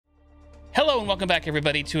Hello and welcome back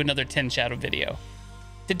everybody to another Tennshadow video.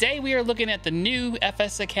 Today we are looking at the new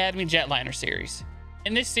FS Academy Jetliner series.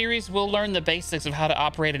 In this series we'll learn the basics of how to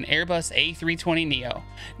operate an Airbus A320 Neo.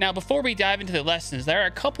 Now before we dive into the lessons, there are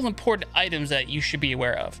a couple important items that you should be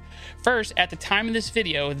aware of. First, at the time of this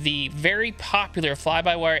video, the very popular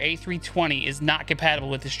fly-by-wire A320 is not compatible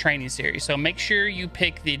with this training series, so make sure you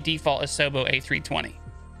pick the default Asobo A320.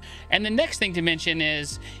 And the next thing to mention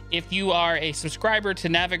is, if you are a subscriber to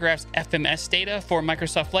Navigraph's FMS data for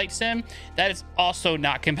Microsoft Flight Sim, that is also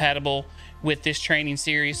not compatible with this training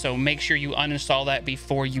series, so make sure you uninstall that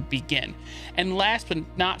before you begin. And last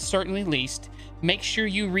but not certainly least, make sure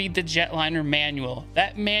you read the Jetliner manual.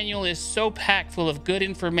 That manual is so packed full of good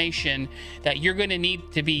information that you're going to need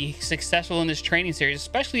to be successful in this training series,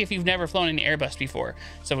 especially if you've never flown an Airbus before.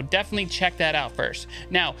 So definitely check that out first.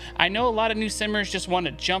 Now, I know a lot of new simmers just want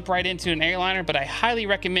to jump right into an airliner, but I highly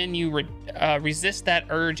recommend you resist that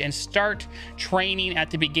urge and start training at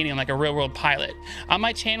the beginning like a real-world pilot. On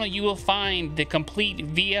my channel, you will find the complete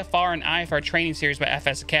VFR and IFR training series by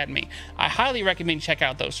FS Academy. I highly recommend you check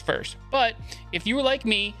out those first. But if you were like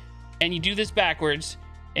me and you do this backwards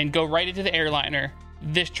and go right into the airliner,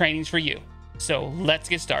 this training's for you. So let's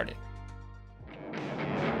get started.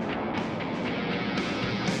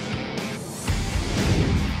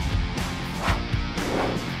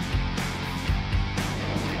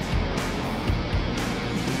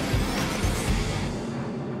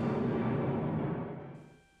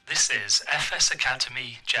 This is FS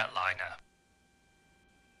Academy Jetliner.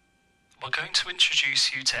 We're going to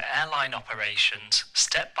introduce you to airline operations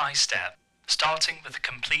step by step, starting with a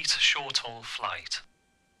complete short-haul flight.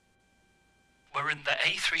 We're in the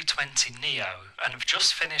A320 Neo and have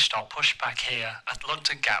just finished our pushback here at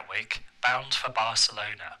London Gatwick, bound for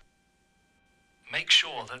Barcelona. Make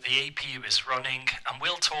sure that the APU is running and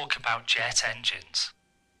we'll talk about jet engines.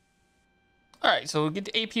 Alright, so we'll get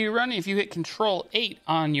the APU running. If you hit Control 8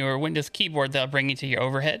 on your Windows keyboard, that'll bring you to your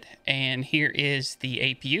overhead. And here is the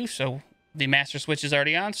APU, so the master switch is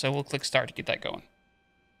already on, so we'll click Start to get that going.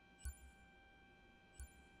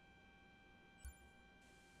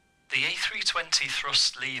 The A320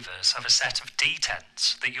 thrust levers have a set of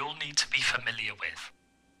detents that you'll need to be familiar with.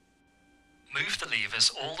 Move the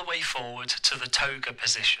levers all the way forward to the toga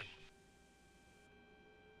position.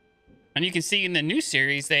 And you can see in the new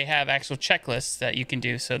series, they have actual checklists that you can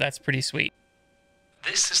do, so that's pretty sweet.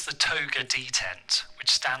 This is the toga detent,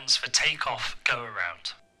 which stands for takeoff go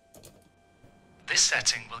around. This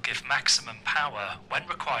setting will give maximum power when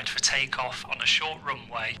required for takeoff on a short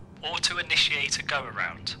runway or to initiate a go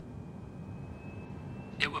around.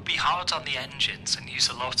 It would be hard on the engines and use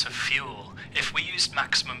a lot of fuel if we used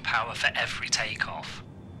maximum power for every takeoff,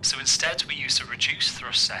 so instead we use a reduced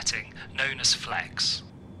thrust setting known as flex.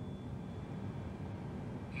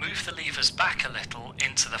 Move the levers back a little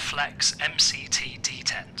into the flex MCT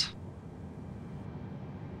detent.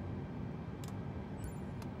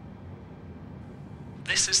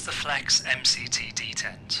 This is the flex MCT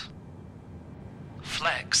detent.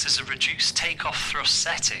 Flex is a reduced takeoff thrust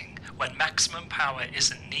setting when maximum power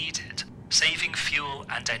isn't needed, saving fuel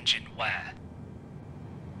and engine wear.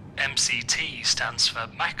 MCT stands for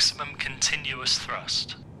maximum continuous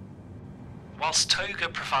thrust. Whilst toga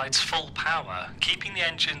provides full power, keeping the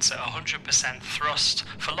engines at 100% thrust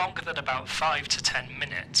for longer than about 5 to 10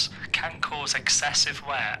 minutes can cause excessive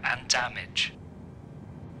wear and damage.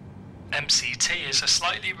 MCT is a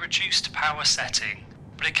slightly reduced power setting,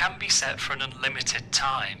 but it can be set for an unlimited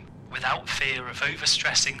time without fear of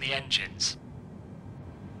overstressing the engines.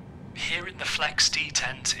 Here in the flex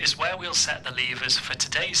detent is where we'll set the levers for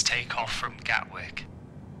today's takeoff from Gatwick.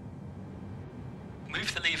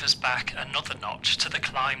 Move the levers back another notch to the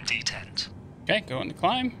climb detent. Okay, go into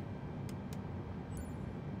climb.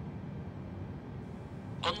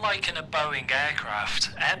 Unlike in a Boeing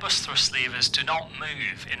aircraft, Airbus thrust levers do not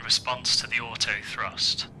move in response to the auto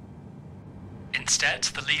thrust. Instead,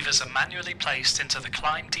 the levers are manually placed into the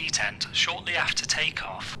climb detent shortly after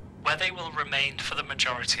takeoff, where they will remain for the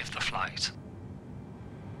majority of the flight.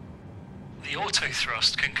 The auto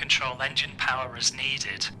thrust can control engine power as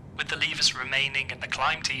needed, with the levers remaining in the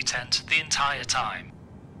climb detent the entire time.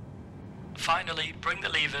 Finally, bring the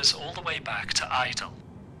levers all the way back to idle.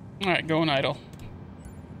 Alright, go on idle.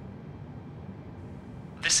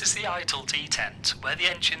 This is the idle detent, where the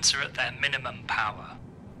engines are at their minimum power.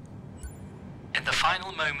 In the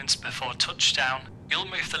final moments before touchdown, you'll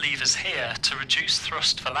move the levers here to reduce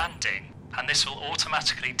thrust for landing, and this will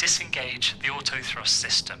automatically disengage the auto thrust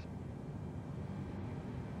system.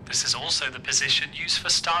 This is also the position used for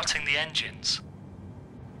starting the engines.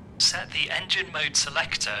 Set the engine mode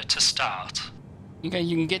selector to start. Okay,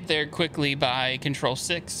 you can get there quickly by Control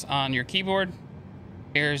 6 on your keyboard.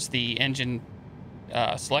 Here's the engine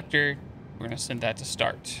selector. We're going to send that to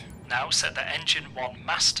start. Now set the Engine 1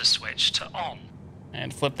 master switch to on.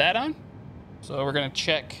 And flip that on. So we're going to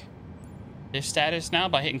check the status now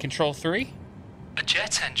by hitting Control 3. A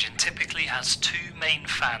jet engine typically has two main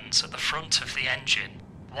fans at the front of the engine,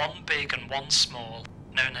 one big and one small,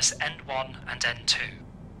 known as N1 and N2.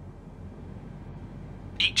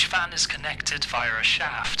 Each fan is connected via a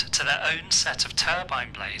shaft to their own set of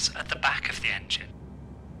turbine blades at the back of the engine.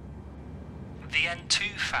 The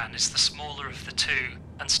N2 fan is the smaller of the two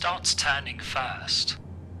and starts turning first.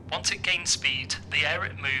 Once it gains speed, the air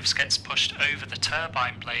it moves gets pushed over the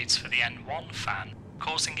turbine blades for the N1 fan,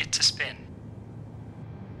 causing it to spin.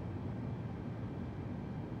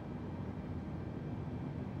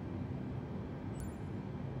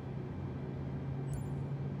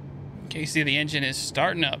 Okay, you see the engine is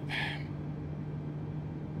starting up.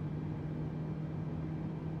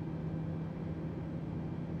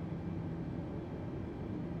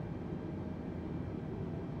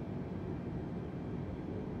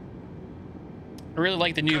 I really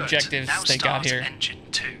like the new objectives they got here. Engine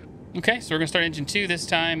 2. Okay, so we're going to start engine 2 this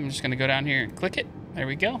time. I'm just going to go down here and click it. There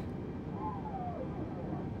we go.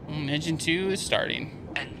 And engine 2 is starting.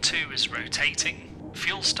 N2 is rotating.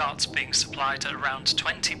 Fuel starts being supplied at around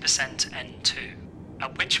 20% N2,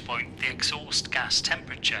 at which point the exhaust gas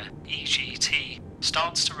temperature, EGT,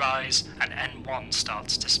 starts to rise and N1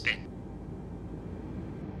 starts to spin.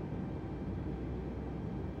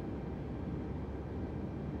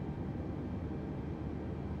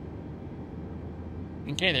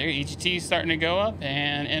 Okay, there, EGT is starting to go up,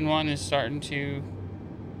 and N1 is starting to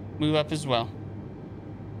move up as well.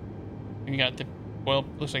 We got the oil,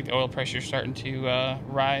 looks like the oil pressure is starting to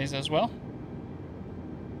rise as well.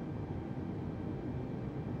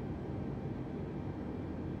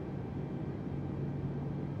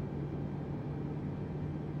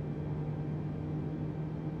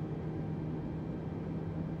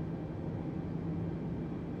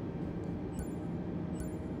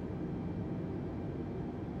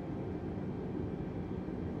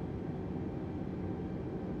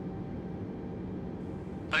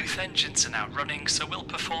 Both engines are now running, so we'll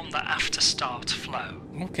perform the after start flow.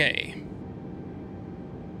 Okay.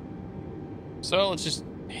 So let's just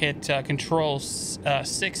hit Control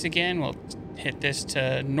 6 again. We'll hit this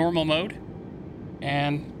to normal mode.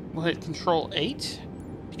 And we'll hit Control 8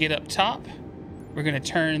 to get up top. We're going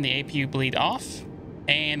to turn the APU bleed off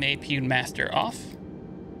and the APU master off.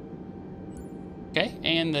 Okay,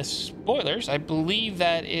 and the spoilers, I believe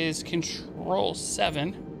that is Control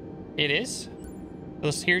 7. It is.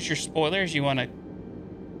 Here's your spoilers. You want to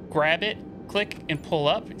grab it, click, and pull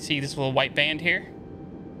up. See this little white band here?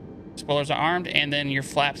 Spoilers are armed, and then your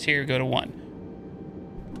flaps here go to 1.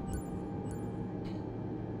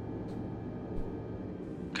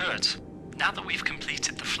 Good. Now that we've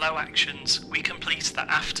completed the flow actions, we complete the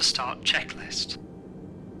after start checklist.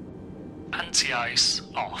 Anti-ice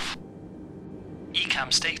off.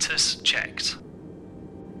 ECAM status checked.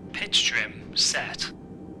 Pitch trim set.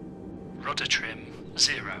 Rudder trim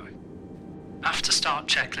 0. After start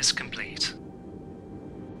checklist complete.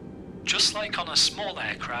 Just like on a small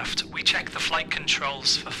aircraft, we check the flight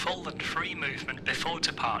controls for full and free movement before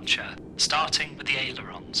departure, starting with the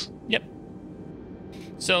ailerons. Yep.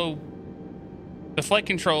 So the flight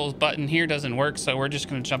controls button here doesn't work, so we're just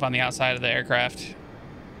going to jump on the outside of the aircraft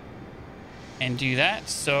and do that.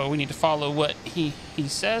 So we need to follow what he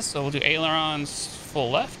says. So we'll do ailerons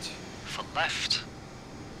full left. Full left.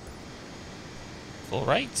 Full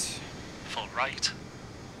right. Full right.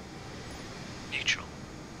 Neutral.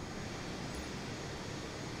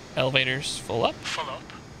 Elevators full up. Full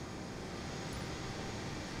up.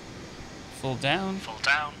 Full down. Full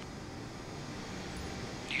down.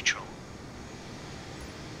 Neutral.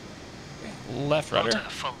 Left rudder. Rudder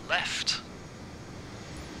full left.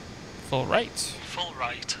 Full right. Full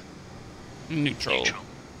right. Neutral. Neutral.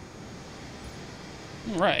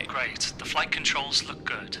 Right. Great. The flight controls look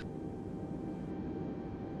good.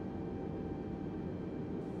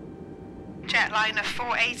 Jetliner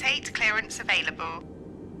 488 clearance available.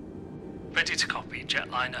 Ready to copy,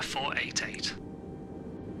 Jetliner 488.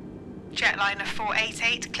 Jetliner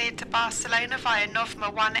 488 cleared to Barcelona via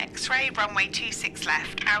Novma 1 X-ray, runway 26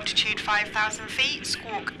 left, altitude 5,000 feet,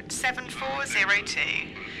 squawk 7402.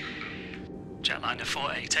 Jetliner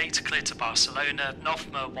 488 cleared to Barcelona,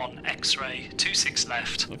 Novma 1 X-ray, 26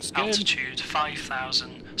 left, looks good. Altitude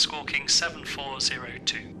 5,000, squawking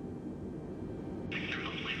 7402.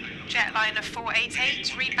 Jetliner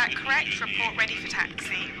 488, read back correct, report ready for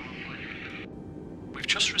taxi. We've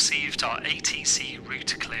just received our ATC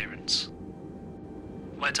route clearance.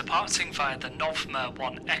 We're departing via the Novma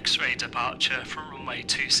 1 X-ray departure from runway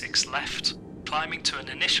 26 left, climbing to an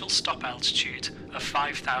initial stop altitude of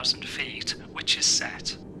 5,000 feet, which is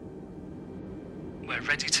set. We're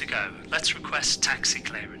ready to go. Let's request taxi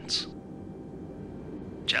clearance.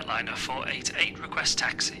 Jetliner 488, request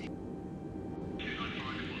taxi.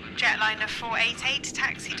 Jetliner 488,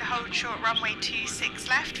 taxi to hold short runway 26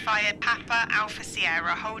 left via Papa Alpha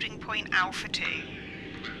Sierra, holding point Alpha 2.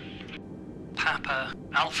 Papa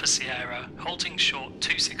Alpha Sierra, holding short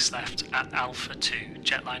 26 left at Alpha 2,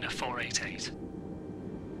 Jetliner 488.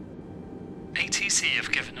 ATC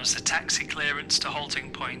have given us a taxi clearance to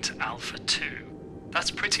holding point Alpha 2.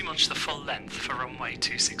 That's pretty much the full length for runway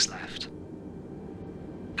 26 left.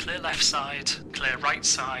 Clear left side, clear right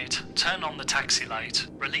side, turn on the taxi light,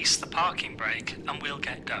 release the parking brake, and we'll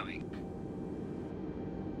get going.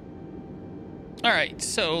 Alright,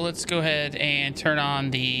 so let's go ahead and turn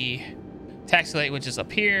on the taxi light, which is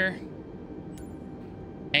up here.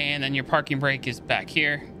 And then your parking brake is back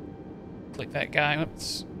here. Click that guy.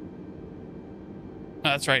 Oops. Oh,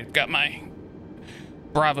 that's right. Got my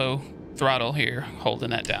Bravo throttle here,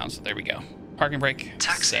 holding that down. So there we go. Parking brake.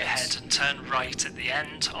 Taxi ahead and turn right at the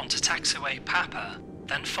end onto taxiway Papa,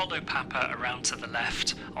 then follow Papa around to the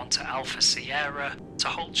left onto Alpha Sierra to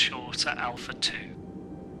hold short at Alpha 2.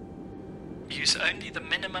 Use only the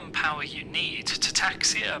minimum power you need to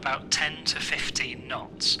taxi at about 10 to 15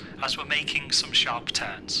 knots as we're making some sharp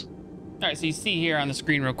turns. Alright, so you see here on the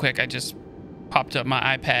screen real quick, I just popped up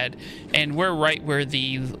my iPad and we're right where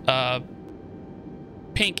the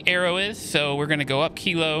pink arrow is. So we're going to go up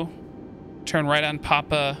Kilo, turn right on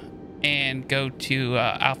Papa, and go to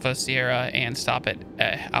Alpha Sierra and stop at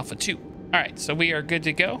Alpha 2. Alright, so we are good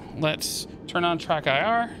to go. Let's turn on Track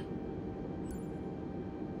IR.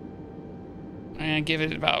 And give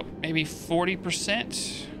it about maybe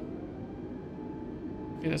 40%.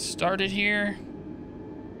 Get us started here.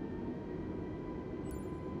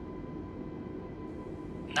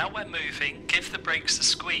 Now we're moving, give the brakes a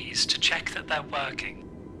squeeze to check that they're working.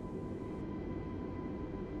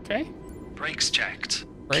 Okay. Brakes checked.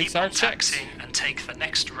 Brakes Keep are on checked. taxiing and take the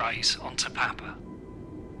next right onto Papa.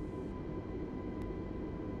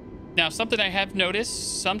 Now, something I have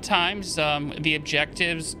noticed, sometimes the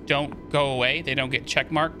objectives don't go away. They don't get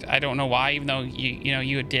check marked. I don't know why, even though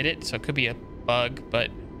you did it, so it could be a bug.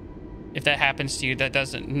 But if that happens to you, that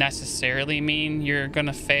doesn't necessarily mean you're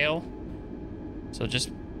gonna fail. So just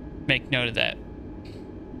make note of that.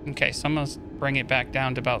 Okay, so I'm gonna bring it back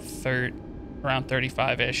down to about around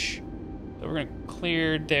 35-ish. So we're gonna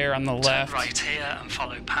clear there on the left. Turn right here and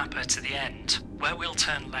follow Papa to the end, where we'll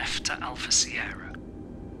turn left to Alpha Sierra.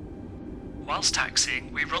 Whilst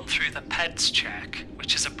taxiing, we run through the PEDS check,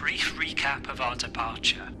 which is a brief recap of our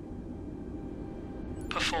departure.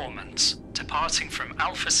 Performance, departing from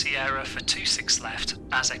Alpha Sierra for 26 left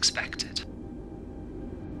as expected.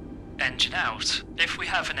 Engine out, if we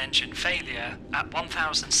have an engine failure, at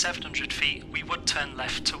 1,700 feet we would turn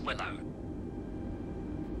left to Willow.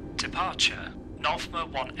 Departure,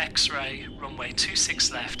 Novma 1 X-ray, runway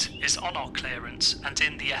 26 left is on our clearance and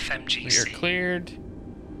in the FMGC. We are cleared.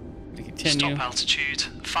 Continue. Stop altitude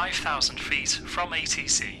 5,000 feet from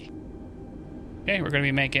ATC. Okay, we're going to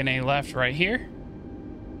be making a left right here.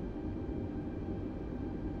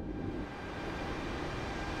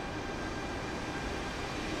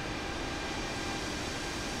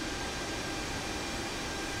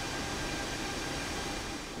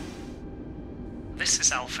 This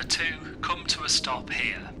is Alpha 2, come to a stop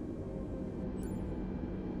here.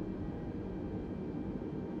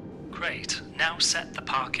 Great, now set the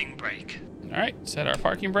parking brake. Alright, set our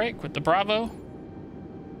parking brake with the Bravo.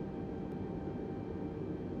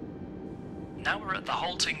 Now we're at the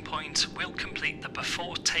halting point, we'll complete the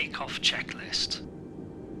before takeoff checklist.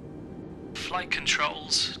 Flight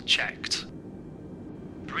controls checked.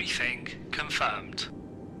 Briefing confirmed.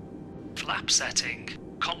 Flap setting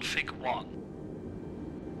config 1.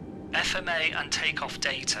 FMA and takeoff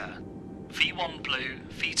data V1 blue,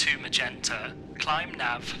 V2 magenta, climb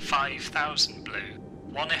nav 5000 blue,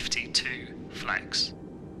 1 FT2 flex.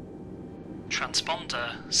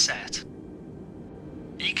 Transponder set.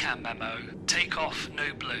 ECAM memo, takeoff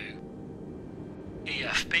no blue.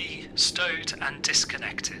 EFB stowed and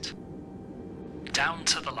disconnected. Down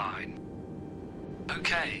to the line.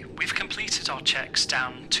 Okay, we've completed our checks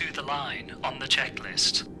down to the line on the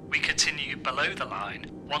checklist. We continue below the line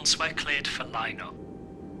once we're cleared for lineup.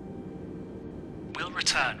 We'll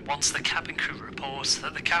return once the cabin crew reports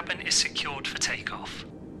that the cabin is secured for takeoff.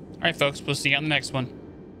 Alright folks, we'll see you on the next one.